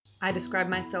I describe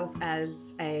myself as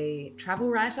a travel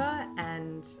writer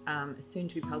and a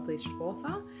soon-to-be published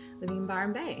author living in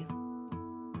Byron Bay.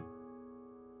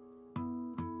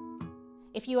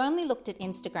 If you only looked at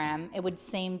Instagram, it would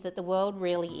seem that the world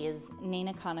really is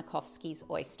Nina Karnikowski's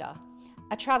oyster.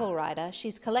 A travel writer,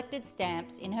 she's collected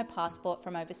stamps in her passport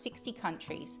from over 60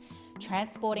 countries,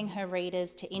 transporting her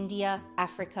readers to India,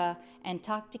 Africa,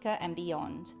 Antarctica and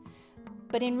beyond.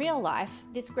 But in real life,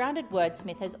 this grounded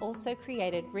wordsmith has also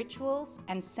created rituals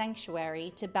and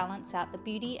sanctuary to balance out the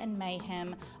beauty and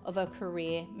mayhem of a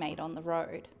career made on the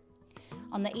road.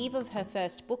 On the eve of her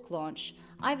first book launch,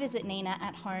 I visit Nina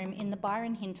at home in the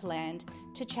Byron Hinterland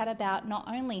to chat about not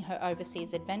only her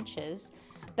overseas adventures,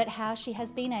 but how she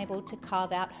has been able to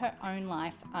carve out her own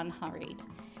life unhurried,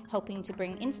 helping to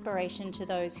bring inspiration to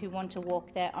those who want to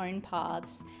walk their own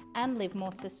paths and live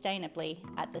more sustainably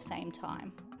at the same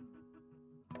time.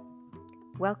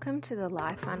 Welcome to the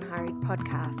Life Unhurried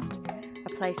podcast, a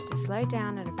place to slow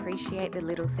down and appreciate the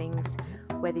little things,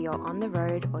 whether you're on the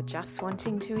road or just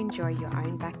wanting to enjoy your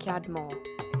own backyard more.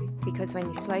 Because when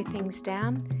you slow things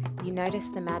down, you notice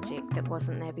the magic that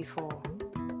wasn't there before.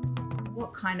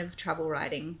 What kind of travel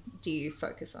writing do you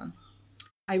focus on?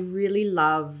 I really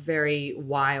love very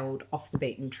wild, off the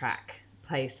beaten track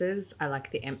places. I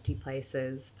like the empty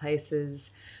places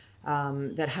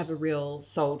that have a real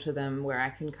soul to them, where I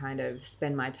can kind of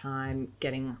spend my time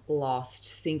getting lost,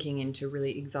 sinking into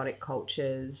really exotic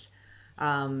cultures.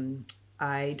 I'm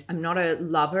not a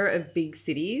lover of big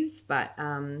cities, but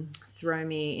throw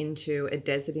me into a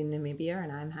desert in Namibia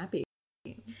and I'm happy.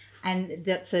 And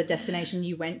that's a destination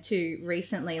you went to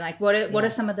recently. Like, what are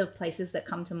some of the places that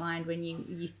come to mind when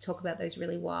you talk about those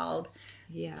really wild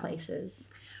places?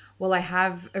 Well, I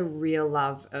have a real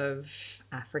love of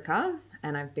Africa,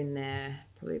 and I've been there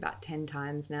probably about 10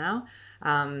 times now.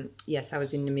 Yes, I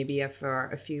was in Namibia for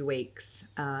a few weeks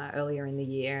earlier in the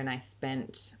year, and I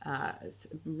spent a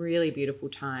really beautiful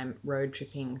time road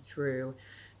tripping through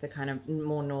the kind of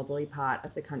more northerly part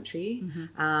of the country.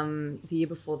 Mm-hmm. The year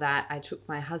before that, I took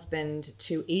my husband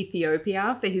to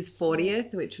Ethiopia for his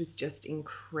 40th, which was just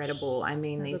incredible. I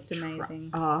mean, that looked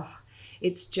amazing.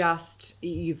 It's just,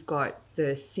 you've got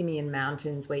the Simeon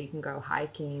Mountains where you can go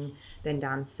hiking. Then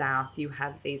down south, you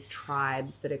have these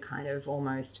tribes that are kind of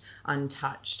almost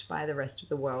untouched by the rest of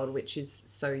the world, which is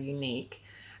so unique.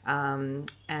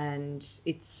 And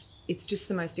it's just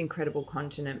the most incredible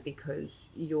continent, because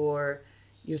you're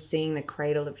seeing the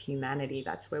cradle of humanity.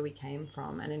 That's where we came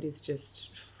from. And it is just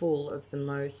full of the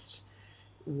most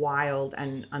wild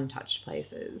and untouched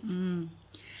places. Mm.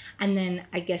 And then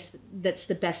I guess that's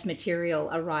the best material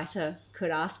a writer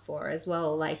could ask for as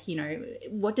well. Like, you know,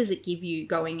 what does it give you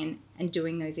going and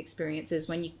doing those experiences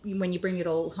when you bring it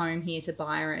all home here to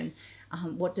Byron?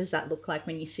 What does that look like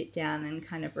when you sit down and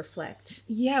kind of reflect?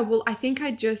 Yeah, well, I think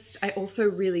I also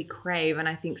really crave, and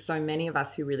I think so many of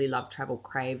us who really love travel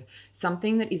crave,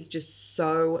 something that is just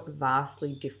so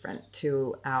vastly different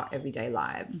to our everyday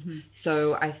lives. Mm-hmm.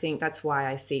 So I think that's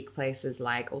why I seek places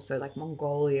like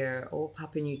Mongolia or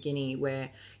Papua New Guinea,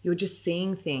 where you're just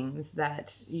seeing things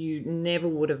that you never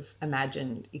would have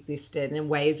imagined existed, and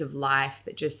ways of life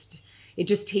that it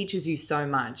just teaches you so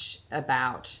much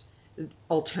about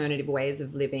alternative ways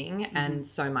of living. Mm-hmm. And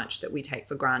so much that we take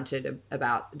for granted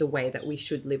about the way that we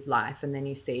should live life. And then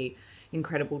you see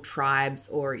incredible tribes,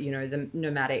 or, you know, the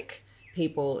nomadic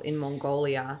people in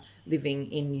Mongolia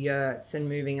living in yurts and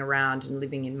moving around and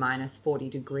living in minus 40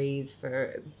 degrees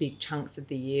for big chunks of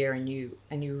the year. And you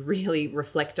really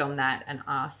reflect on that and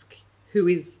ask, who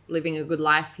is living a good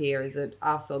life here? Is it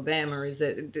us or them? Or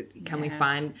can we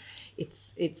find,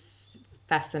 it's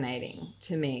fascinating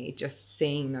to me, just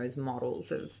seeing those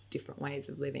models of different ways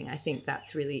of living. I think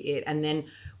that's really it. And then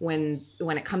when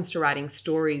it comes to writing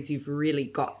stories, you've really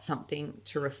got something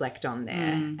to reflect on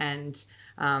there. And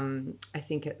I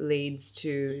think it leads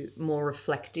to more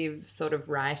reflective sort of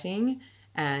writing,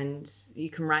 and you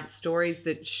can write stories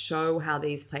that show how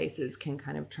these places can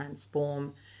kind of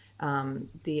transform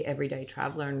the everyday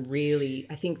traveler. And really,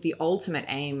 I think the ultimate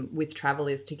aim with travel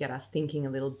is to get us thinking a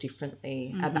little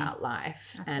differently about life.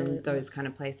 Absolutely. And those kind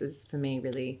of places for me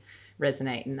really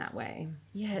resonate in that way.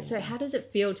 Yeah. So how does it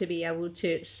feel to be able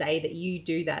to say that you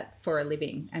do that for a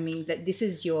living? I mean, that this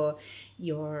is your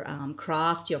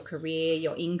craft, your career,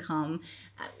 your income.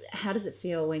 How does it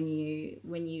feel when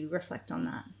you reflect on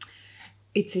that?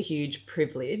 It's a huge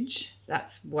privilege.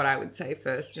 That's what I would say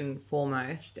first and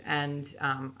foremost. And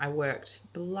I worked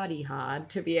bloody hard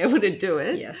to be able to do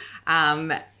it. Yes.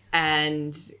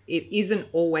 And it isn't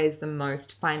always the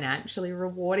most financially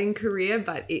rewarding career,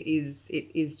 but it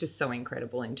is just so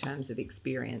incredible in terms of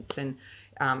experience. And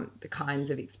the kinds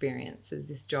of experiences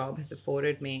this job has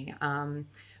afforded me.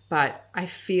 But I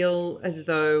feel as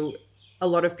though a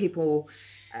lot of people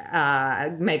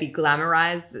maybe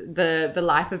glamorize the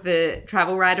life of a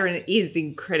travel writer, and it is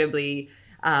incredibly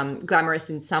glamorous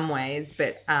in some ways,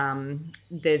 but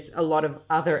there's a lot of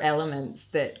other elements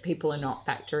that people are not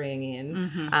factoring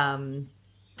in.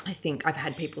 I think I've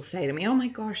had people say to me, oh my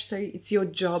gosh, so it's your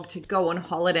job to go on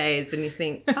holidays. And you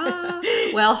think,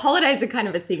 well, holidays are kind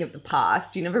of a thing of the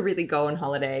past. You never really go on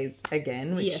holidays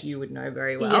again, which you would know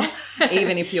very well. Yeah.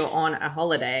 Even if you're on a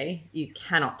holiday, you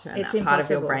cannot turn that part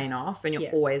of your brain off. And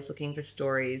you're always looking for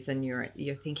stories, and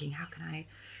you're thinking, how can I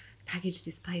package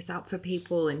this place up for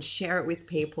people and share it with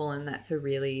people? And that's a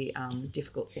really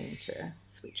difficult thing to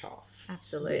switch off.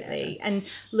 Absolutely. Yeah. And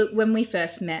look, when we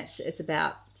first met, it's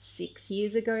about 6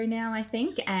 years ago now, I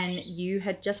think, and you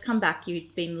had just come back.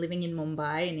 You'd been living in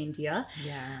Mumbai in India.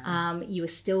 Yeah. You were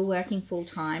still working full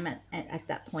time at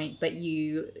that point, but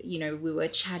we were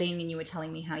chatting and you were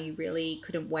telling me how you really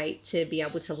couldn't wait to be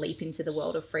able to leap into the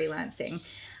world of freelancing.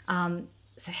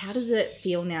 So how does it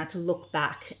feel now to look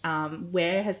back?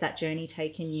 Where has that journey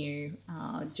taken you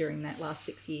during that last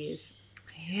 6 years?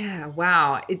 Yeah,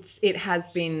 wow. It's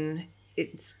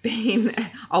been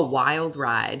a wild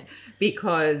ride,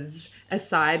 because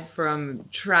aside from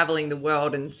traveling the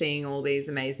world and seeing all these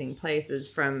amazing places,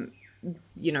 from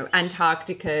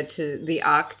Antarctica to the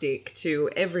Arctic to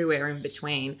everywhere in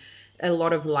between, a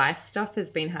lot of life stuff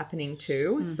has been happening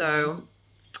too. Mm-hmm. So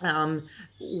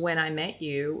when I met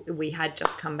you, we had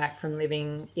just come back from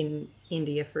living in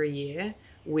India for a year,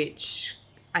 which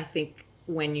I think,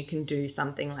 when you can do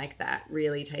something like that,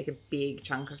 really take a big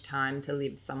chunk of time to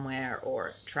live somewhere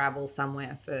or travel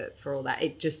somewhere for all that,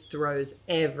 it just throws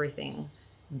everything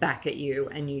back at you,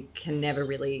 and you can never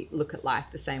really look at life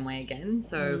the same way again.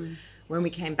 So when we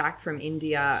came back from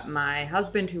India, my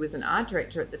husband, who was an art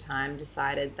director at the time,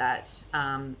 decided that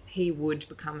he would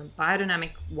become a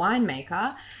biodynamic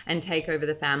winemaker and take over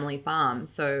the family farm.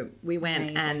 So we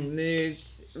went and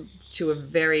moved to a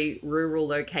very rural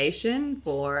location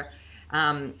for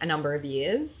a number of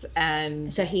years.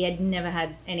 And so he had never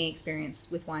had any experience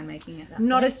with winemaking at that point?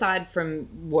 Not aside from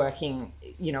working,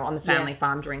 on the family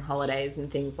farm during holidays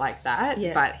and things like that.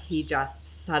 Yeah. But he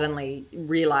just suddenly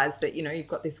realized that, you've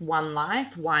got this one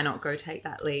life, why not go take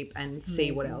that leap and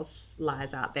see what else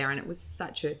lies out there? And it was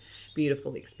such a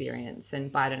beautiful experience. And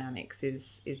biodynamics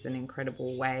is an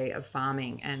incredible way of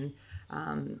farming.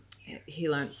 And he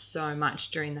learned so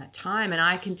much during that time. And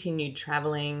I continued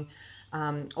traveling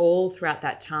all throughout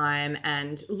that time.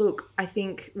 And look, I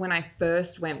think when I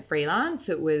first went freelance,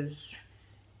 it was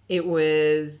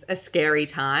a scary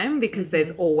time, because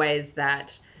there's always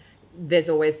that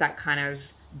kind of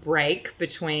break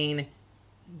between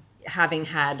having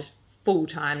had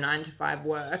full-time 9-to-5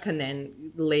 work and then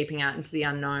leaping out into the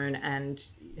unknown and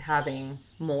having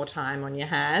more time on your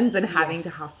hands and having to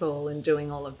hustle and doing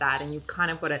all of that. And you've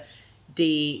kind of got to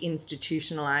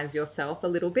de-institutionalize yourself a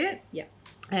little bit. Yeah.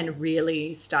 And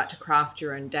really start to craft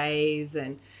your own days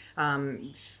and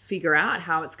figure out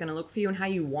how it's going to look for you and how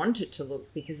you want it to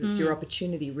look, because it's your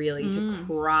opportunity really to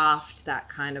craft that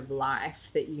kind of life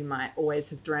that you might always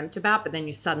have dreamt about, but then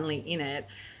you're suddenly in it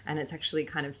and it's actually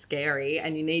kind of scary,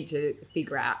 and you need to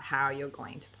figure out how you're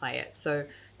going to play it. So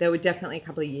there were definitely a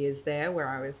couple of years there where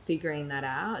I was figuring that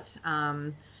out.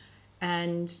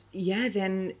 And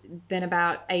then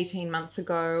about 18 months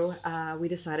ago, we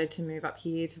decided to move up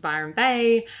here to Byron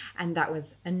Bay, and that was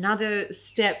another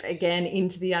step again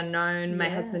into the unknown. My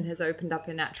husband has opened up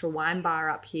a natural wine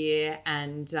bar up here,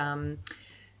 and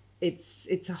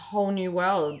it's a whole new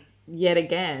world yet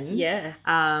again. Yeah.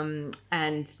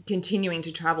 And continuing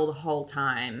to travel the whole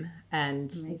time,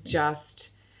 and just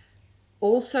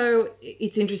also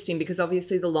it's interesting because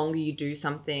obviously the longer you do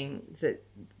something,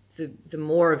 the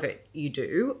more of it you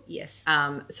do. Yes.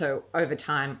 So over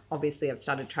time, obviously, I've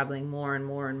started traveling more and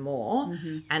more and more.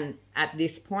 Mm-hmm. And at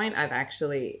this point, I've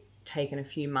actually taken a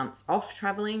few months off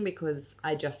traveling, because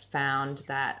I just found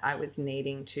that I was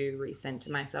needing to recenter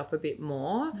myself a bit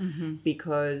more,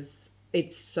 because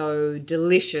it's so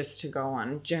delicious to go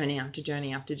on journey after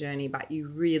journey after journey, but you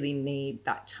really need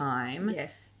that time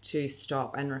to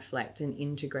stop and reflect and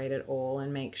integrate it all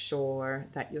and make sure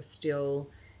that you're still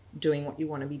doing what you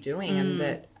want to be doing, and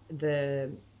that the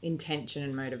intention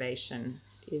and motivation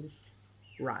is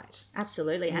right.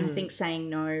 Absolutely. And I think saying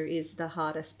no is the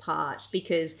hardest part,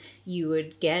 because you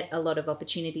would get a lot of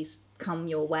opportunities come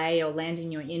your way or land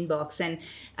in your inbox, and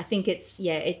I think it's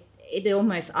it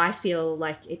almost, I feel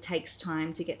like it takes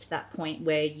time to get to that point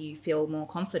where you feel more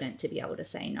confident to be able to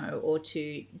say no, or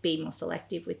to be more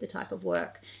selective with the type of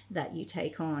work that you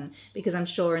take on. Because I'm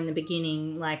sure in the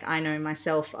beginning, like I know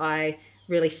myself, I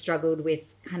really struggled with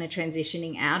kind of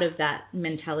transitioning out of that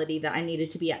mentality that I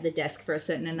needed to be at the desk for a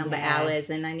certain number of hours,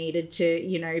 and I needed to,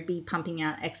 you know, be pumping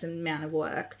out X amount of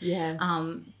work. Yes.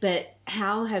 But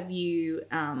how have you,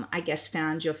 I guess,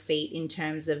 found your feet in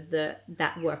terms of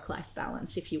that work-life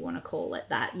balance, if you want to call it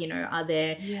that? You know, are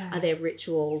there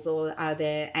rituals or are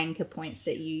there anchor points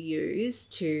that you use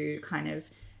to kind of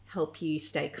help you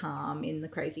stay calm in the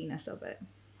craziness of it?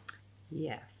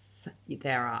 Yes,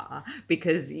 there are,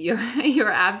 because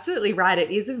you're absolutely right.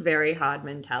 It is a very hard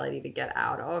mentality to get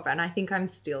out of, and I think I'm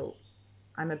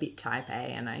a bit type A,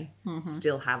 and I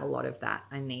still have a lot of that.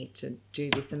 I need to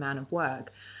do this amount of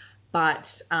work,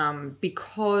 but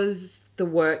because the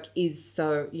work is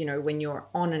so, you know, when you're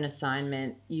on an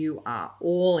assignment, you are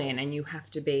all in and you have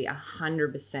to be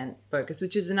 100% focused,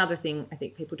 which is another thing I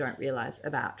think people don't realize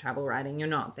about travel writing. You're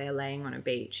not there laying on a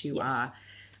beach. You are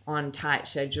on tight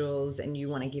schedules, and you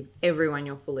want to give everyone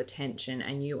your full attention,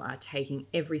 and you are taking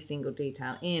every single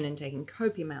detail in and taking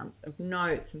copious amounts of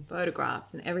notes and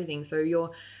photographs and everything. So you're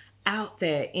out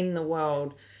there in the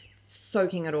world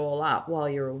soaking it all up while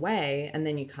you're away, and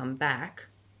then you come back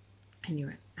and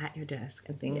you're at your desk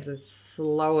and things are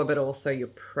slower, but also you're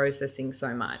processing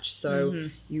so much. So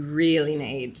you really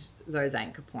need those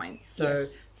anchor points. So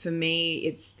for me,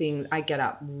 it's things, I get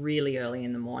up really early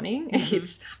in the morning.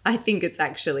 I think it's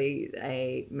actually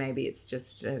maybe it's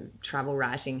just a travel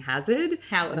writing hazard.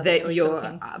 How early that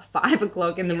you're 5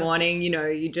 o'clock in the morning, you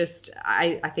know,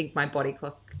 I think my body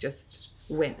clock just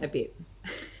went a bit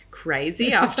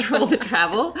crazy after all the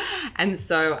travel. And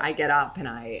so I get up and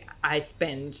I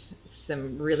spend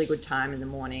some really good time in the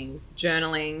morning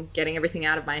journaling, getting everything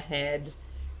out of my head,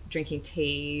 drinking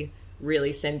tea,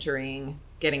 really centering,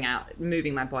 getting out,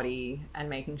 moving my body, and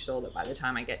making sure that by the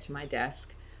time I get to my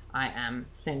desk, I am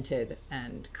centered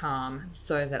and calm,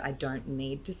 so that I don't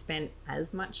need to spend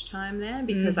as much time there,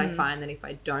 because I find that if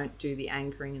I don't do the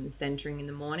anchoring and the centering in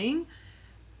the morning,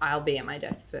 I'll be at my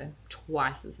desk for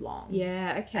twice as long.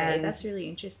 Yeah, okay. And that's really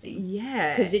interesting.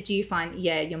 Yeah. Because do you find,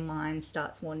 your mind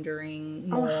starts wandering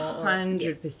more?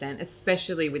 100%,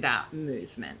 especially without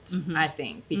movement, I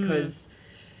think, because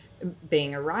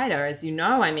being a writer, as you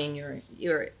know, I mean,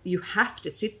 you have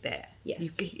to sit there. Yes.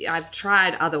 I've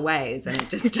tried other ways and it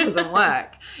just doesn't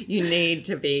work. You need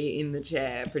to be in the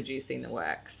chair producing the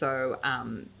work. So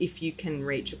if you can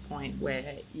reach a point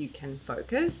where you can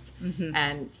focus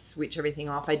and switch everything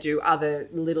off. I do other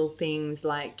little things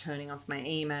like turning off my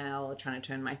email or trying to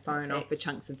turn my phone off for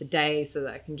chunks of the day so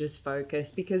that I can just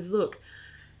focus. Because look,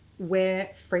 we're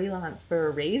freelance for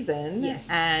a reason. Yes.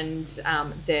 And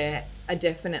there are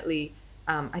definitely,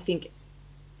 I think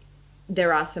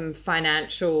there are some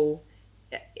financial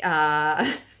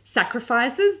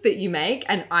sacrifices that you make.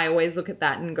 And I always look at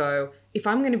that and go, if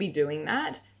I'm going to be doing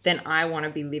that, then I want to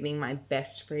be living my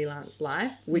best freelance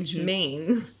life, which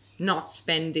means not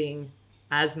spending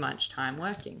as much time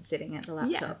working. Sitting at the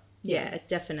laptop. Yeah,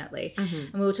 definitely.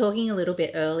 And we were talking a little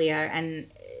bit earlier, and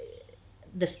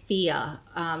the fear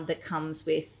that comes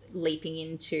with leaping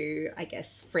into, I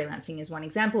guess, freelancing is one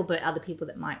example, but other people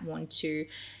that might want to,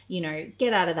 you know,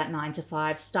 get out of that 9 to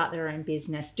 5, start their own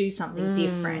business, do something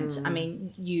different. I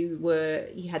mean, you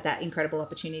had that incredible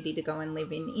opportunity to go and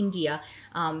live in India.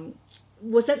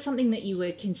 Was that something that you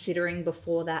were considering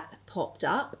before that popped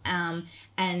up?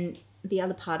 And the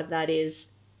other part of that is,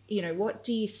 you know, what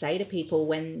do you say to people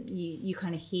when you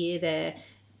kind of hear their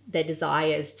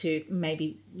desires to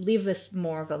maybe live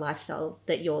more of a lifestyle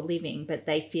that you're living, but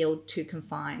they feel too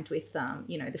confined with,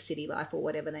 you know, the city life or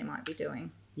whatever they might be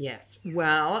doing? Yes.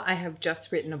 Well, I have just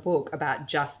written a book about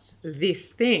just this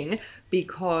thing,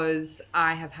 because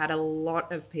I have had a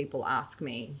lot of people ask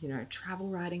me, you know, travel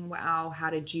writing, wow, how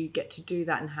did you get to do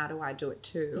that, and how do I do it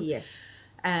too? Yes.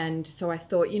 And so I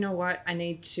thought, you know what, I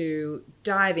need to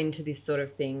dive into this sort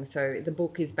of thing. So the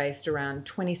book is based around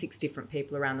 26 different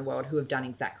people around the world who have done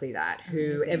exactly that.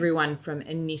 Amazing. Everyone from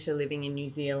a knitter living in New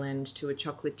Zealand to a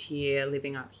chocolatier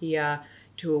living up here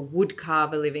to a wood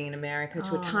carver living in America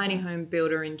to a tiny home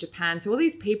builder in Japan. So all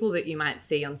these people that you might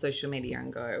see on social media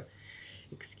and go,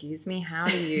 excuse me, how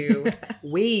do you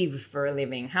weave for a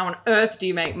living? How on earth do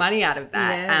you make money out of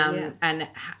that? And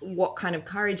what kind of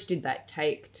courage did that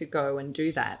take to go and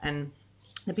do that? And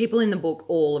the people in the book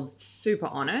all are super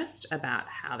honest about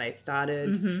how they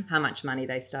started, how much money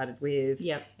they started with,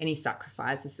 any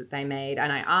sacrifices that they made.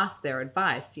 And I asked their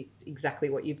advice, exactly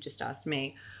what you've just asked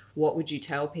me. what would you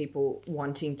tell people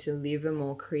wanting to live a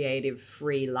more creative,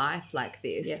 free life like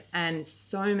this? Yes. And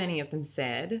so many of them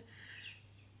said,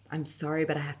 I'm sorry,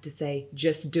 but I have to say,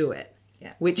 just do it.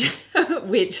 Yeah.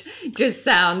 Which just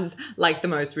sounds like the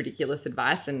most ridiculous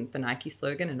advice and the Nike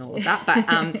slogan and all of that.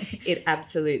 But it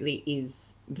absolutely is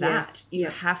that. You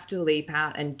have to leap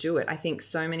out and do it. I think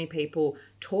so many people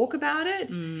talk about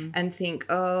it and think,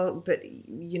 oh, but,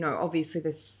 you know, obviously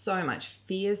there's so much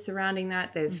fear surrounding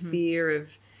that. There's fear of,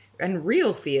 and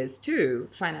real fears too,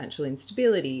 financial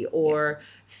instability or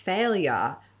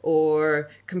failure,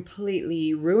 or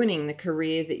completely ruining the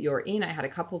career that you're in. I had a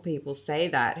couple of people say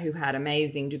that who had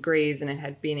amazing degrees and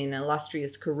had been in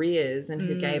illustrious careers and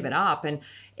who gave it up. And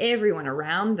everyone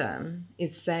around them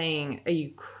is saying, are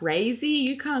you crazy?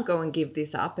 You can't go and give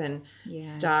this up and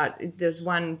start. There's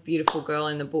one beautiful girl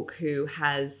in the book who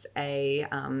has a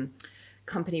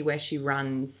company where she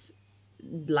runs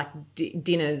like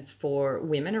dinners for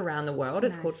women around the world.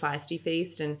 It's called Feisty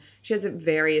Feast, and she has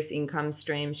various income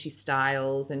streams. She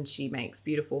styles and she makes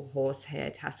beautiful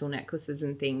horsehair tassel necklaces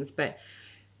and things, but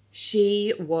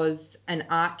she was an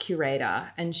art curator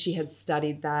and she had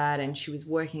studied that, and she was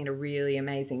working at a really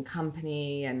amazing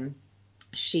company, and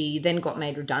she then got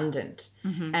made redundant,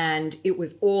 and it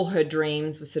was all her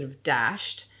dreams were sort of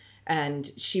dashed,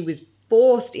 and she was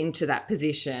forced into that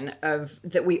position of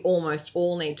that we almost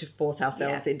all need to force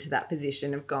ourselves into that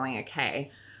position of going, okay,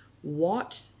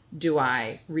 what do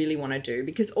I really want to do?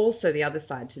 Because also the other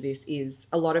side to this is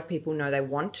a lot of people know they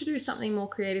want to do something more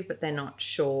creative, but they're not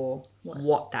sure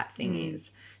what that thing is.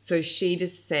 So she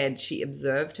just said she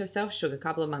observed herself. She took a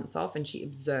couple of months off and she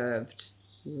observed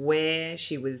where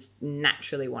she was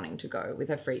naturally wanting to go with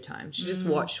her free time. She just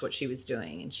watched what she was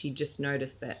doing, and she just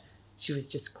noticed that she was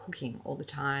just cooking all the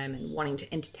time and wanting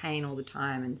to entertain all the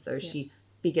time. And so she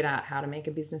figured out how to make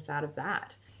a business out of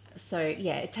that. So,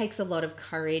 yeah, it takes a lot of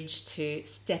courage to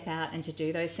step out and to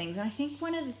do those things. And I think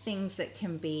one of the things that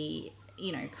can be,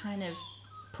 you know, kind of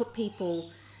put people,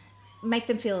 make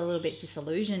them feel a little bit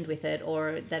disillusioned with it,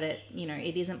 or that it, you know,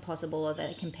 it isn't possible, or that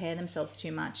they compare themselves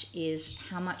too much, is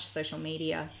how much social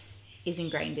media is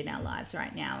ingrained in our lives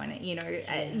right now. And, you know,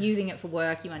 using it for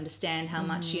work, you understand how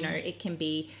much, you know, it can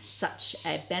be such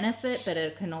a benefit, but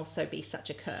it can also be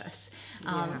such a curse.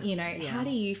 You know, how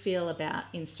do you feel about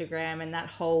Instagram and that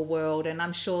whole world? And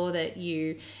I'm sure that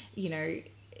you know,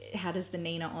 how does the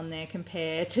Nina on there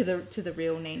compare to the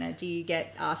real Nina? Do you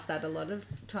get asked that a lot of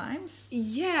times?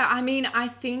 Yeah, I mean, I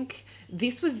think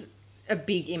this was a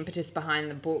big impetus behind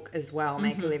the book as well,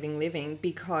 Make a Living Living,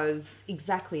 because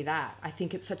exactly that. I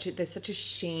think it's there's such a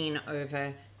sheen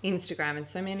over Instagram, and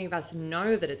so many of us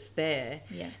know that it's there,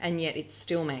 and yet it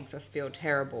still makes us feel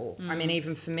terrible. I mean,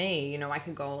 even for me, you know, I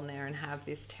could go on there and have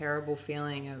this terrible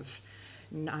feeling of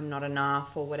I'm not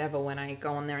enough or whatever when I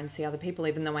go on there and see other people,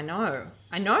 even though I know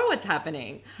what's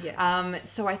happening.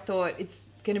 So I thought it's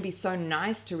going to be so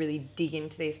nice to really dig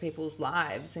into these people's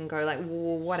lives and go like,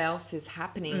 well, what else is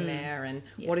happening there, and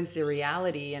what is the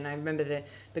reality? And I remember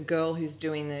the girl who's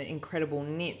doing the incredible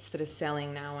knits that are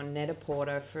selling now on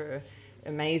Net-a-Porter for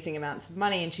amazing amounts of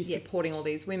money, and she's supporting all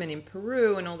these women in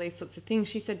Peru and all these sorts of things.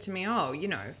 She said to me, oh, you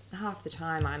know, half the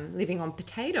time I'm living on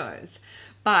potatoes,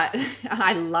 but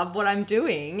I love what I'm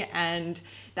doing. And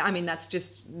I mean, that's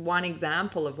just one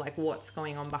example of like what's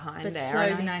going on behind there. It's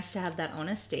so nice to have that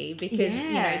honesty, because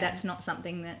you know, that's not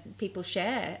something that people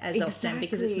share as often,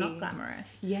 because it's not glamorous.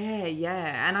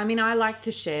 And I mean, I like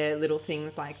to share little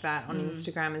things like that on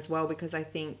Instagram as well, because I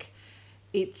think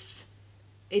it's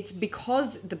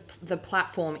because the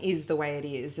platform is the way it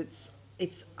is.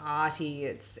 It's arty.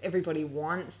 It's everybody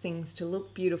wants things to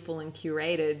look beautiful and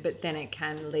curated, but then it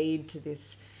can lead to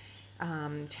this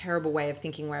terrible way of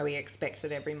thinking where we expect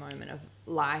that every moment of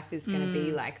life is going to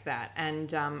be like that.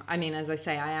 And I mean, as I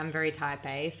say, I am very type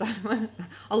A, so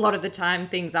a lot of the time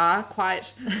things are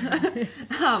quite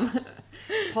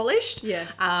polished.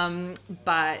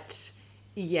 But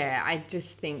yeah, I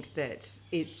just think that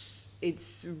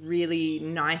it's really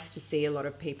nice to see a lot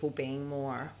of people being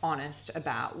more honest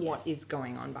about what is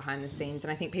going on behind the scenes.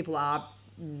 And I think people are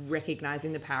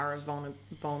recognizing the power of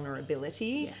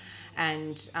vulnerability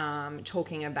and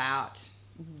talking about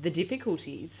the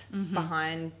difficulties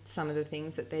behind some of the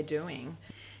things that they're doing.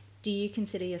 Do you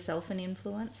consider yourself an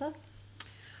influencer?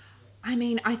 I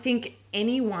mean, I think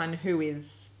anyone who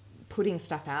is putting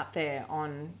stuff out there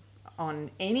on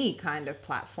any kind of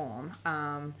platform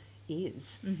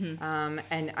is.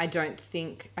 And I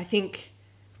think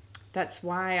that's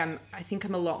why I think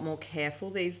I'm a lot more careful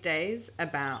these days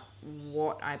about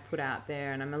what I put out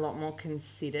there, and I'm a lot more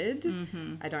considered.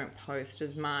 I don't post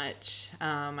as much.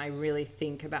 I really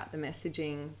think about the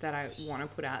messaging that I want to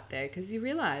put out there, because you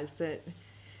realize that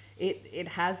it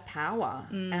has power.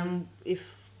 And if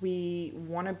I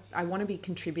want to be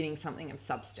contributing something of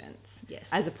substance,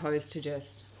 as opposed to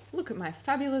just look at my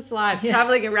fabulous life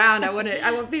traveling around. I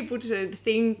want people to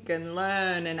think and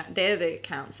learn, and they're the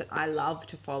accounts that I love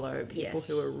to follow. People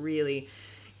who are really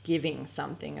giving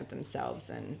something of themselves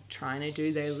and trying to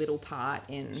do their little part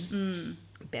in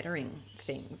bettering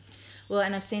things. Well,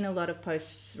 and I've seen a lot of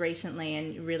posts recently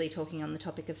and really talking on the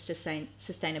topic of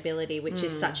sustainability, which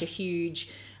is such a huge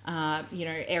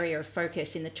area of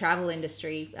focus in the travel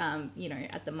industry,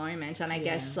 at the moment. And I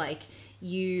guess like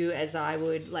you, as I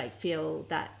would feel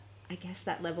that, I guess,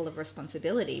 that level of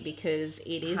responsibility, because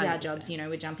it is 100%. Our jobs,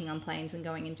 we're jumping on planes and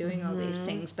going and doing all these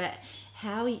things. But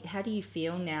how do you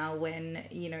feel now when,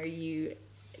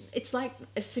 it's like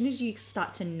as soon as you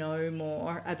start to know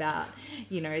more about,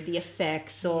 the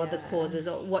effects or the causes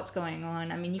or what's going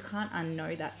on, I mean, you can't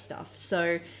unknow that stuff.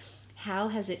 So how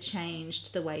has it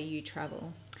changed the way you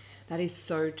travel? That is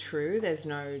so true. There's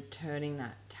no turning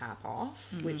that tap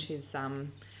off, which is...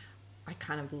 I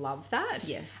kind of love that.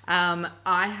 Yeah.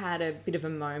 I had a bit of a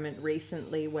moment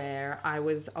recently where I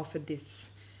was offered this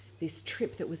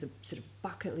trip that was a sort of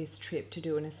bucket list trip to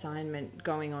do an assignment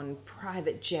going on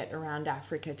private jet around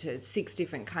Africa to 6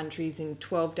 different countries in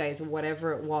 12 days or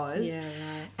whatever it was. Yeah,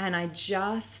 right. And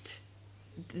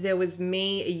there was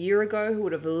me a year ago who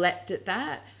would have leapt at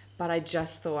that, but I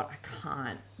just thought, I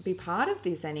can't be part of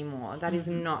this anymore. That is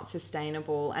not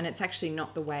sustainable, and it's actually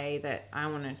not the way that I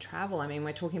want to travel. I mean,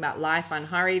 we're talking about Life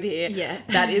Unhurried here. Yeah.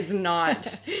 That is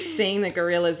not seeing the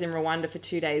gorillas in Rwanda for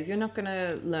 2 days. You're not going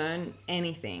to learn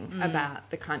anything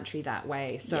about the country that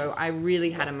way. So I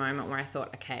really had a moment where I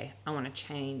thought, okay, I want to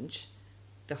change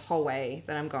the whole way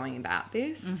that I'm going about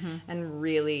this and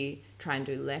really try and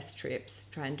do less trips,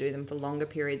 try and do them for longer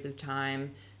periods of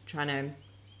time, trying to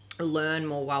learn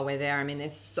more while we're there. I mean,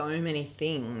 there's so many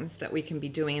things that we can be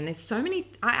doing, and there's so many.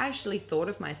 I actually thought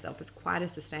of myself as quite a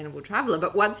sustainable traveler,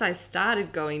 but once I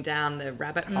started going down the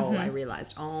rabbit hole, I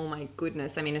realized, oh my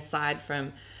goodness, I mean, aside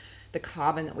from the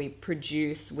carbon that we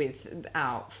produce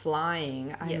without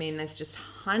flying, I mean, there's just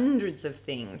hundreds of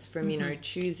things from,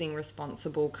 choosing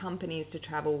responsible companies to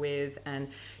travel with and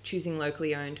choosing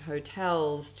locally owned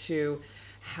hotels to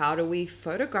how do we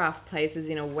photograph places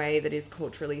in a way that is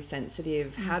culturally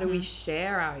sensitive? How do we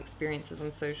share our experiences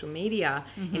on social media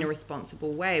in a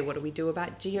responsible way? What do we do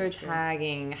about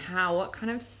geotagging? What kind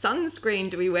of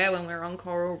sunscreen do we wear when we're on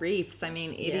coral reefs? I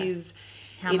mean, it is...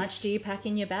 How much do you pack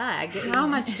in your bag? How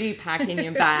much do you pack in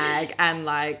your bag? And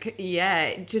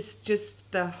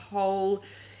just the whole...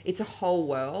 It's a whole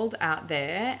world out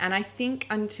there. And I think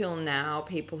until now,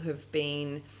 people have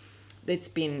been... It's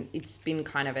been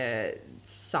kind of a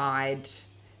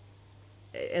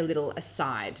little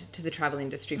aside to the travel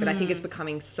industry, but I think it's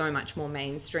becoming so much more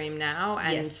mainstream now,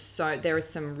 and so there are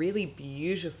some really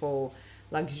beautiful,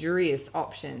 luxurious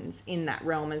options in that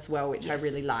realm as well, which I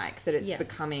really like. That it's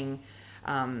becoming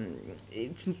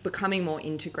more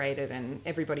integrated, and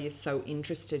everybody is so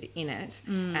interested in it,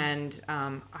 and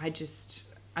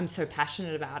I'm so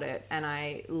passionate about it, and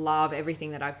I love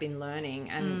everything that I've been learning,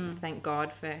 and thank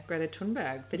God for Greta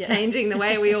Thunberg for changing the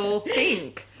way we all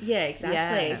think. Yeah,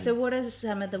 exactly. Yeah. So what are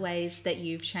some of the ways that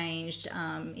you've changed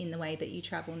in the way that you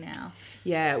travel now?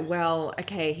 Yeah, well,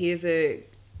 okay, here's a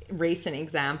recent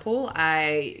example.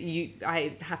 I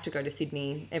have to go to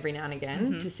Sydney every now and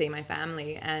again to see my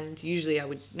family, and usually I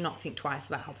would not think twice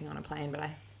about hopping on a plane, but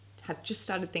I have just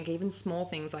started thinking even small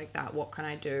things like that. What can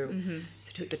I do? So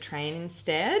I took the train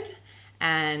instead,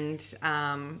 and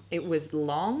it was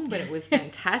long, but it was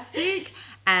fantastic.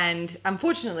 And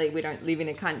unfortunately, we don't live in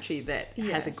a country that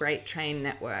has a great train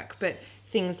network, but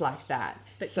things like that.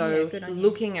 But so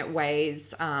looking at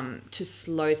ways to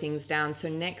slow things down. So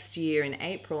next year in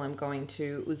April, I'm going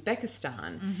to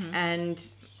Uzbekistan, and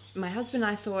my husband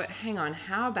and I thought, hang on,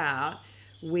 how about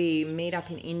we meet up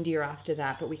in India after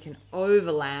that, but we can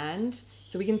overland,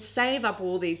 so we can save up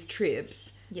all these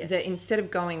trips that instead of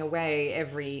going away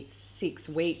every 6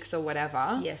 weeks or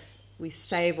whatever, we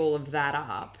save all of that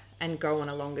up and go on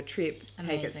a longer trip.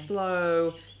 Amazing. Take it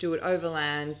slow, do it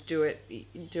overland, do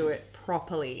it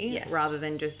properly, rather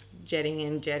than just jetting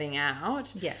in, jetting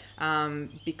out,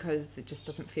 because it just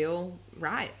doesn't feel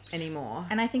right anymore.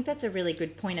 And I think that's a really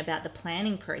good point about the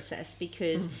planning process,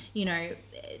 because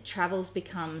travel's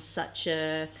become such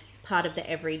a part of the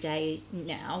everyday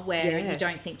now, where you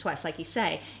don't think twice, like you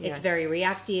say. It's very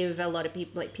reactive. A lot of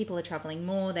people are traveling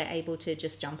more. They're able to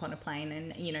just jump on a plane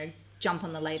and, you know, jump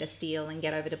on the latest deal and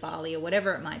get over to Bali or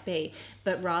whatever it might be.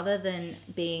 But rather than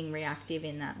being reactive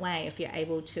in that way, if you're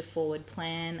able to forward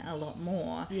plan a lot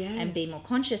more and be more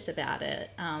conscious about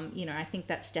it, you know, I think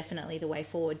that's definitely the way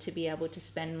forward, to be able to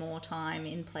spend more time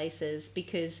in places,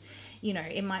 because, you know,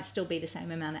 it might still be the same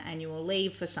amount of annual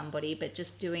leave for somebody, but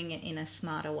just doing it in a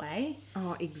smarter way.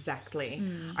 Oh, exactly.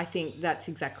 I think that's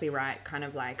exactly right. Kind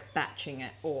of like batching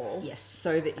it all. Yes.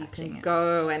 So that you can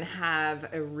go and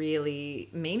have a really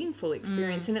meaningful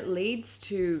experience, and it leads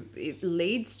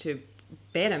to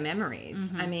better memories.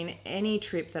 I mean, any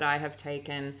trip that I have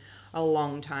taken a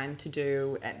long time to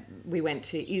do, we went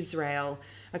to Israel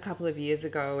a couple of years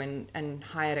ago and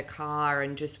hired a car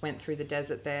and just went through the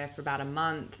desert there for about a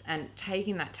month, and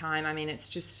taking that time, I mean, it's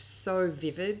just so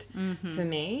vivid for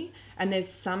me. And there's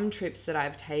some trips that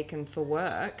I've taken for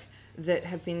work that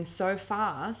have been so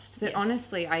fast that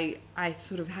honestly I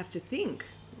sort of have to think,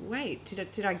 wait,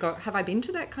 did I go, have I been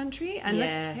to that country? And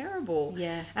that's terrible.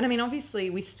 And I mean,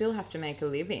 obviously we still have to make a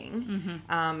living,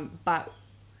 but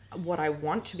what I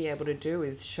want to be able to do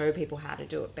is show people how to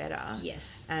do it better.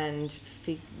 And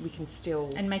we can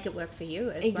still... And make it work for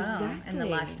you as well, and the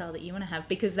lifestyle that you want to have.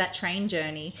 Because that train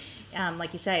journey,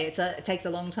 like you say, it takes a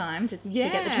long time to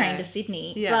get the train to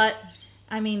Sydney. But,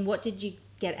 I mean, what did you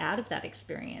get out of that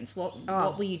experience?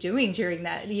 What were you doing during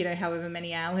that, you know, however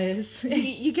many hours?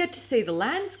 You get to see the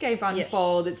landscape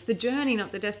unfold. It's the journey,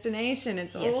 not the destination.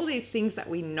 It's all these things that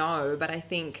we know, but I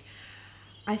think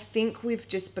we've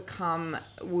just become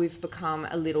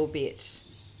a little bit,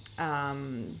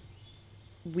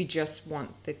 we just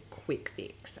want the quick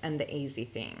fix and the easy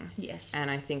thing.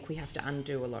 And I think we have to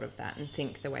undo a lot of that and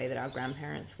think the way that our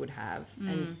grandparents would have,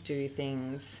 and do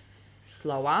things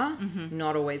slower,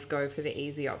 not always go for the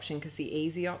easy option, because the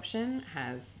easy option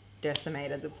has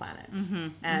decimated the planet.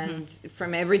 And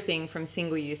from everything from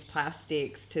single-use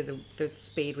plastics to the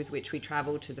speed with which we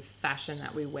travel, to the fashion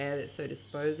that we wear that's so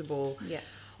disposable,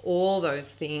 all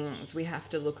those things, we have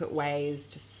to look at ways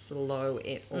to slow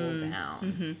it all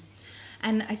down.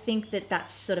 And I think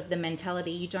that's sort of the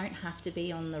mentality. You don't have to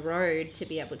be on the road to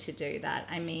be able to do that.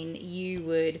 I mean, you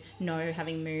would know,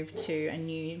 having moved to a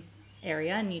new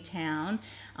area, a new town,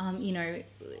 you know,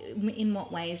 in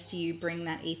what ways do you bring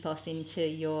that ethos into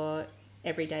your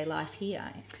everyday life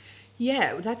here?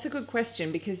 Yeah, that's a good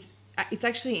question, because it's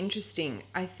actually interesting.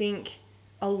 I think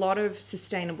a lot of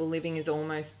sustainable living is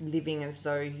almost living as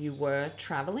though you were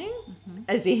traveling,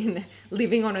 as in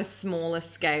living on a smaller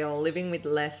scale, living with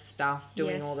less stuff,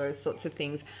 doing all those sorts of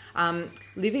things.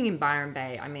 Living in Byron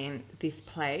Bay, I mean, this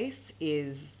place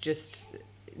is just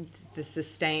the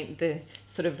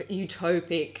sort of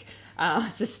utopic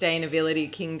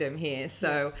sustainability kingdom here.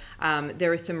 So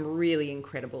there are some really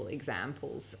incredible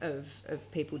examples of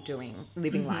people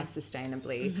living life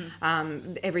sustainably.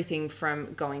 Everything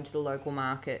from going to the local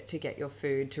market to get your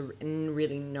food, to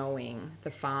really knowing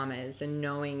the farmers and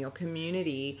knowing your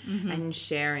community and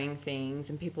sharing things.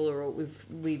 And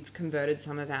we've converted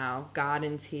some of our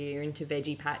gardens here into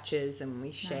veggie patches, and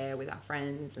we share with our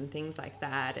friends and things like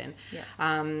that.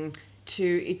 And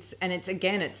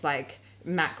it's like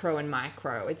macro and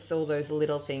micro. It's all those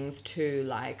little things too.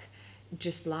 Like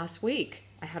just last week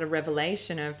I had a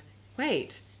revelation of,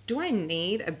 wait, do I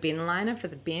need a bin liner for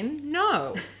the bin?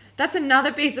 No. That's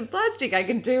another piece of plastic I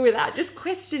can do without. Just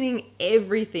questioning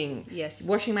everything.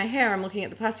 Washing my hair, I'm looking at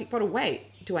the plastic bottle. Wait,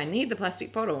 do I need the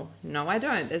plastic bottle? No, I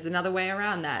don't. There's another way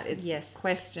around that. It's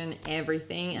question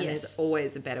everything, and there's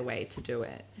always a better way to do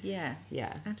it. Yeah,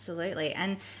 absolutely.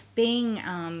 And being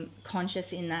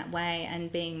conscious in that way,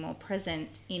 and being more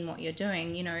present in what you're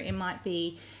doing, you know, it might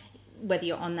be whether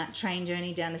you're on that train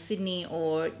journey down to Sydney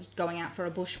or going out for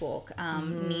a bushwalk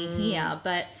near here,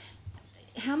 but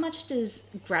how much does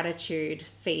gratitude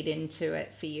feed into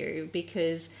it for you?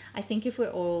 Because I think if we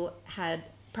all had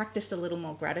practiced a little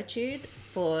more gratitude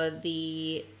for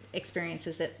the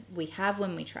experiences that we have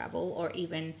when we travel, or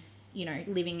even, you know,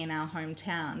 living in our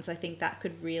hometowns, I think that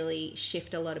could really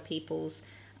shift a lot of people's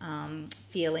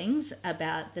feelings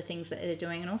about the things that they're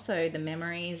doing, and also the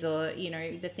memories, or, you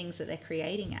know, the things that they're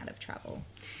creating out of travel.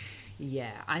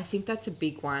 Yeah, I think that's a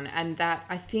big one. And that,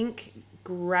 I think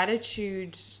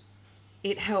gratitude,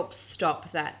 it helps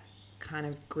stop that kind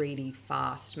of greedy,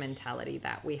 fast mentality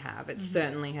that we have. It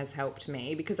certainly has helped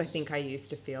me, because I think I used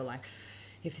to feel like,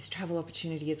 if this travel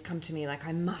opportunity has come to me, like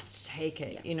I must take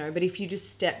it, you know. But if you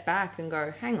just step back and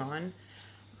go, hang on,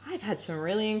 I've had some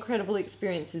really incredible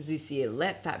experiences this year.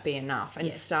 Let that be enough,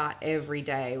 and start every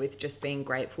day with just being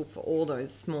grateful for all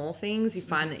those small things. You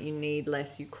find that you need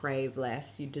less, you crave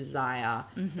less, you desire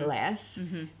less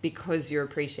because you're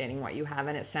appreciating what you have.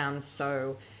 And it sounds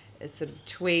so sort of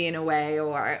twee in a way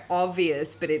or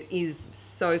obvious, but it is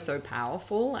so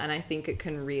powerful, and I think it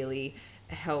can really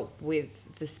help with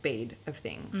the speed of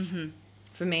things.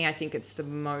 For me, I think it's the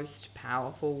most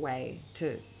powerful way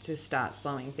to start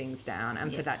slowing things down,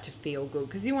 and for that to feel good,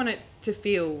 because you want it to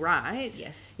feel right.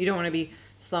 Yes. You don't want to be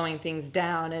slowing things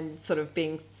down and sort of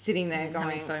being sitting there and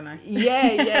going FOMO.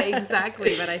 Yeah,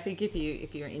 exactly. But I think if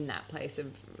you're in that place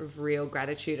of real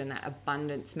gratitude and that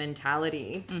abundance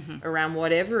mentality around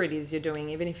whatever it is you're doing,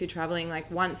 even if you're traveling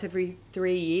like once every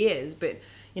 3 years, but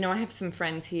you know, I have some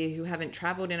friends here who haven't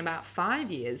traveled in about 5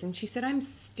 years, and she said, I'm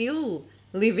still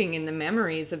living in the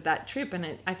memories of that trip. And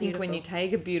I think when you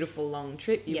take a beautiful long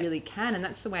trip, you really can. And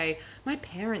that's the way my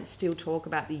parents still talk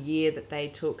about the year that they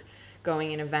took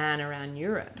going in a van around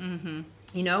Europe.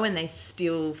 You know, and they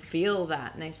still feel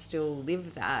that, and they still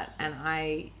live that. And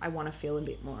I want to feel a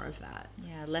bit more of that.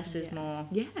 Yeah, less is more.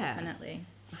 Yeah, definitely.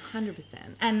 100%.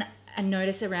 And I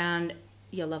notice around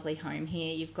your lovely home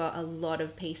here, you've got a lot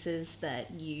of pieces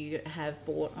that you have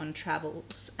bought on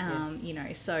travels. You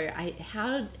know, so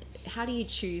how do you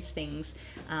choose things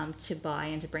to buy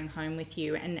and to bring home with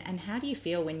you, and how do you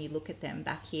feel when you look at them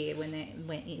back here when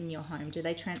in your home? Do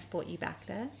they transport you back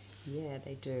there? Yeah,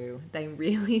 they do. They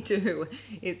really do.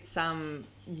 It's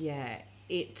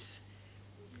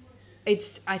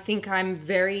it's I think I'm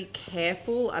very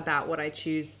careful about what I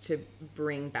choose to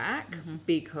bring back,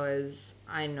 because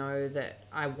I know that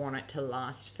I want it to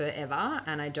last forever,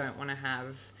 and I don't want to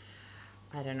have,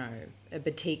 I don't know, a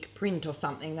batik print or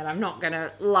something that I'm not going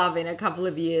to love in a couple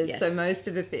of years. Yes. So most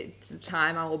of the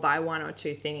time I will buy one or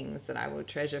two things that I will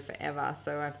treasure forever.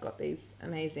 So I've got these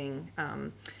amazing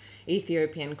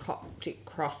Ethiopian Coptic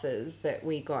crosses that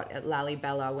we got at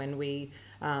Lalibela when we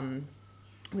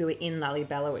were in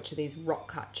Lalibela, which are these rock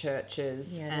cut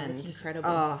churches. Yeah, and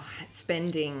incredible.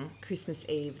 Spending Christmas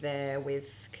Eve there with,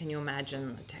 can you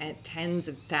imagine, tens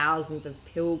of thousands of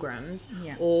pilgrims,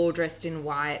 all dressed in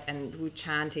white, and we were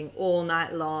chanting all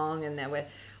night long, and there were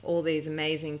all these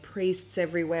amazing priests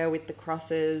everywhere with the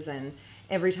crosses, and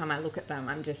every time I look at them,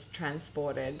 I'm just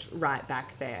transported right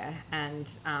back there. And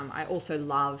I also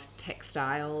love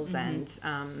textiles, and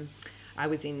I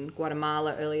was in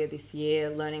Guatemala earlier this year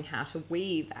learning how to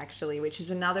weave, actually, which is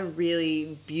another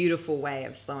really beautiful way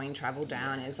of slowing travel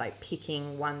down, is like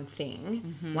picking one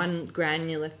thing, one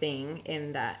granular thing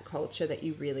in that culture that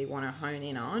you really want to hone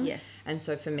in on. Yes. And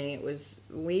so for me, it was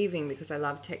weaving, because I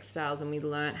love textiles, and we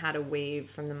learned how to weave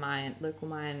from the local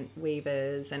Mayan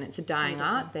weavers, and it's a dying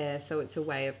art there. So it's a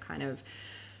way of kind of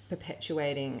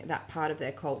perpetuating that part of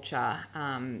their culture,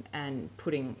 and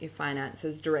putting your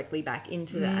finances directly back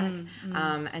into that.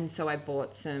 And so I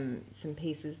bought some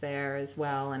pieces there as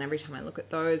well, and every time I look at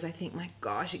those, I think, my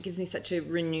gosh, it gives me such a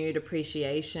renewed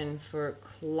appreciation for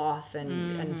cloth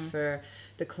and for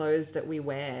the clothes that we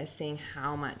wear, seeing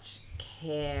how much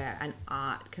care and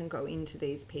art can go into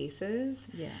these pieces.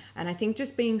 And I think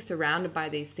just being surrounded by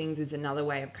these things is another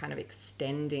way of kind of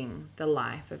extending the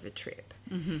life of a trip,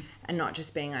 and not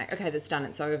just being like, okay, that's done,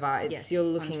 it's over. It's you're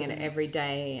looking at it every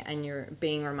day, and you're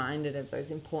being reminded of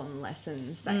those important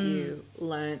lessons that you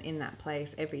learn in that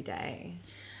place every day.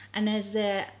 And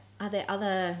are there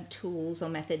other tools or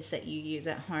methods that you use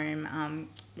at home?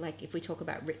 Like if we talk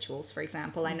about rituals, for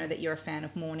example, I know that you're a fan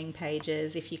of morning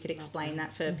pages. If you could explain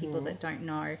that for people that don't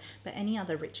know, but any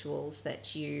other rituals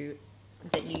that you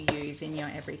use in your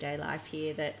everyday life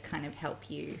here that kind of help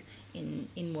you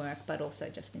in work, but also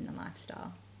just in the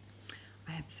lifestyle?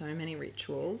 I have so many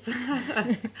rituals.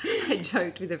 I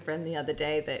joked with a friend the other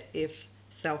day that if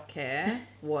self-care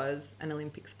was an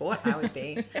Olympic sport, I would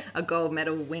be a gold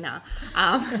medal winner.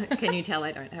 Can you tell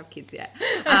I don't have kids yet?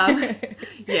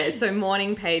 So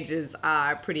morning pages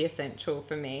are pretty essential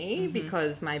for me,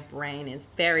 because my brain is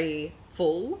very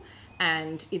full,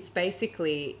 and it's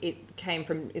basically,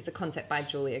 it's a concept by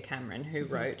Julia Cameron, who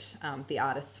wrote The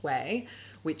Artist's Way,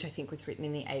 which I think was written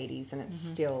in the 80s, and it's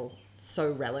still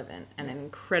so relevant, and an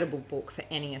incredible book for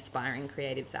any aspiring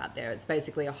creatives out there. It's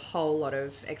basically a whole lot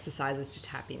of exercises to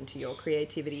tap into your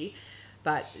creativity,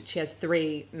 but she has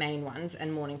 3 main ones,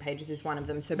 and morning pages is one of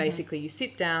them. So basically you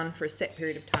sit down for a set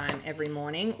period of time every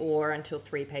morning, or until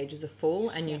 3 pages are full,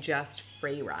 and you just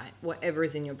free write whatever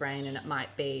is in your brain. And it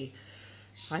might be,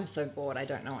 I'm so bored, I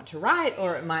don't know what to write,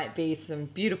 or it might be some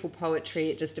beautiful poetry.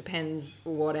 It just depends,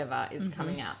 whatever is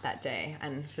coming out that day.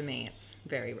 And for me, it's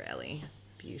very rarely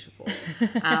beautiful.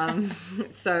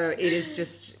 So it is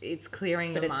just, it's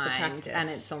clearing your mind, and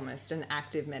it's almost an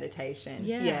active meditation.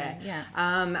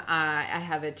 I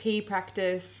have a tea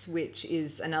practice, which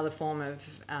is another form of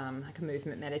like a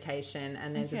movement meditation,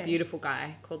 and there's a beautiful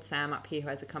guy called Sam up here who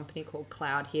has a company called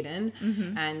Cloud Hidden,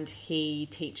 and he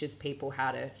teaches people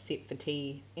how to sit for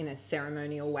tea in a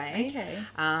ceremonial way.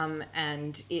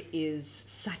 And it is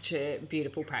such a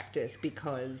beautiful practice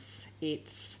because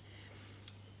it's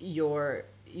you're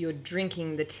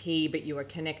drinking the tea, but you are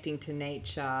connecting to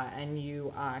nature and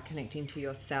you are connecting to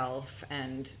yourself.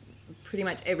 And pretty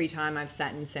much every time I've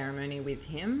sat in ceremony with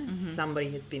him,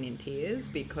 somebody has been in tears,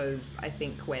 because I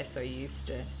think we're so used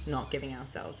to not giving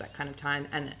ourselves that kind of time,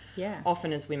 and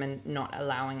often as women not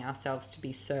allowing ourselves to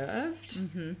be served.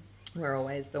 We're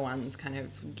always the ones kind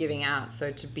of giving out,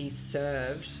 so to be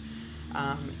served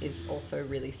is also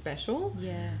really special.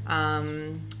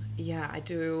 I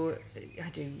do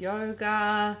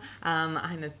yoga.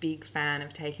 I'm a big fan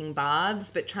of taking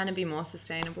baths, but trying to be more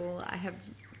sustainable. I have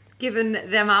given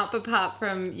them up, apart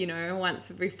from, once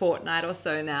every fortnight or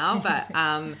so now, but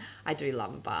I do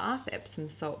love a bath, Epsom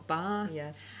salt bath.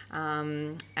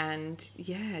 And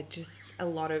just a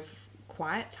lot of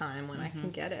quiet time when I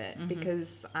can get it,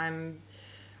 because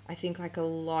I think like a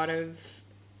lot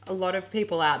of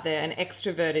people out there, an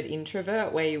extroverted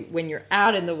introvert, where when you're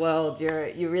out in the world,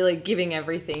 you're really giving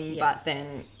everything, but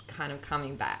then kind of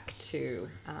coming back to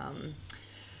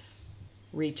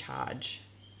recharge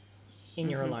in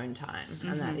your alone time,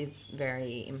 and that is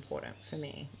very important for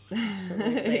me.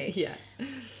 Absolutely.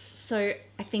 So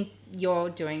I think you're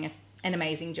doing an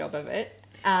amazing job of it,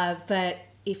 but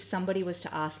if somebody was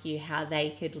to ask you how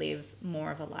they could live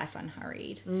more of a life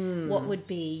unhurried, what would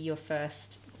be your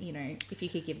first, if you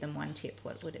could give them one tip,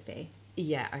 what would it be?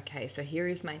 So here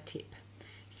is my tip.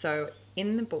 So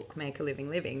in the book Make a Living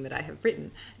Living that I have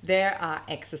written, there are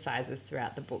exercises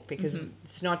throughout the book, because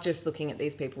it's not just looking at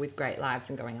these people with great lives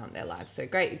and going on their lives so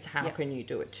great, it's how can you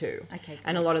do it too.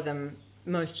 And a lot of them,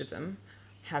 most of them,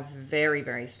 have very,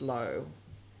 very slow,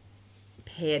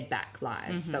 pared back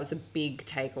lives. That was a big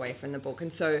takeaway from the book.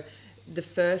 And so the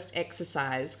first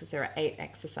exercise, because there are 8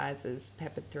 exercises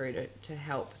peppered through to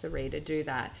help the reader do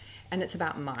that, and it's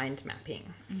about mind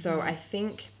mapping. So I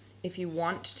think if you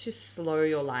want to slow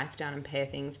your life down and pare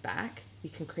things back,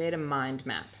 you can create a mind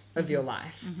map of your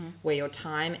life, where your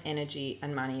time, energy,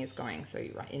 and money is going. So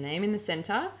you write your name in the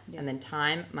center, and then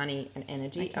time, money, and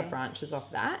energy are branches off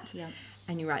that.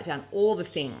 And you write down all the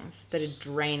things that are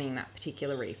draining that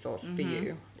particular resource for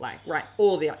you. Like, write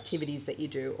all the activities that you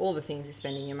do, all the things you're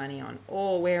spending your money on,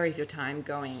 or where is your time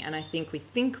going. And I think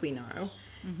we know,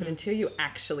 but until you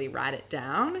actually write it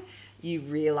down, you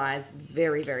realize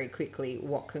very, very quickly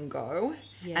what can go.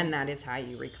 And that is how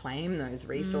you reclaim those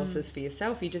resources for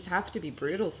yourself. You just have to be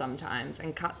brutal sometimes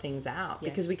and cut things out,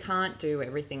 because we can't do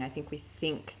everything. I think we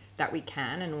think that we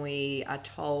can, and we are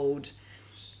told,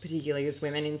 particularly as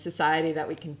women in society, that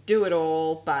we can do it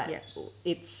all, but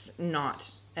it's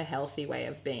not a healthy way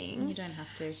of being. You don't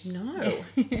have to. No.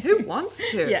 Who wants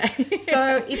to?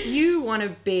 So if you want to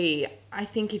be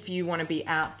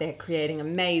out there creating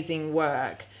amazing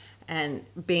work and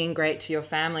being great to your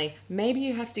family, maybe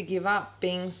you have to give up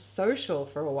being social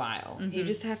for a while. You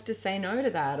just have to say no to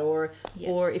that. Or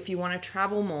if you want to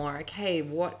travel more,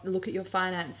 look at your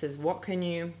finances. What can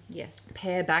you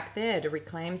pare back there to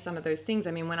reclaim some of those things?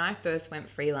 I mean, when I first went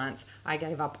freelance, I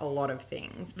gave up a lot of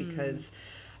things because,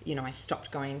 I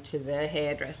stopped going to the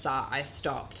hairdresser. I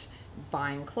stopped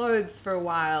buying clothes for a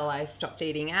while. I stopped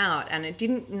eating out,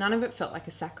 and none of it felt like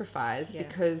a sacrifice,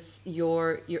 because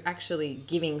you're actually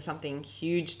giving something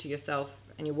huge to yourself,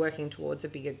 and you're working towards a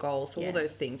bigger goal. So all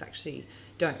those things actually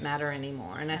don't matter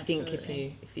anymore. And I think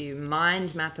if you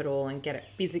mind map it all and get it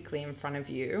physically in front of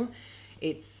you,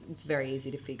 it's very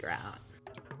easy to figure out.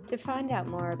 To find out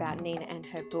more about Nina and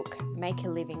her book Make a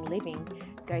Living Living,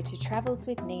 go to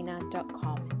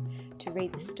travelswithnina.com. To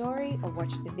read the story or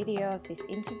watch the video of this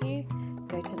interview,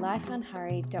 go to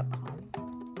lifeunhurried.com.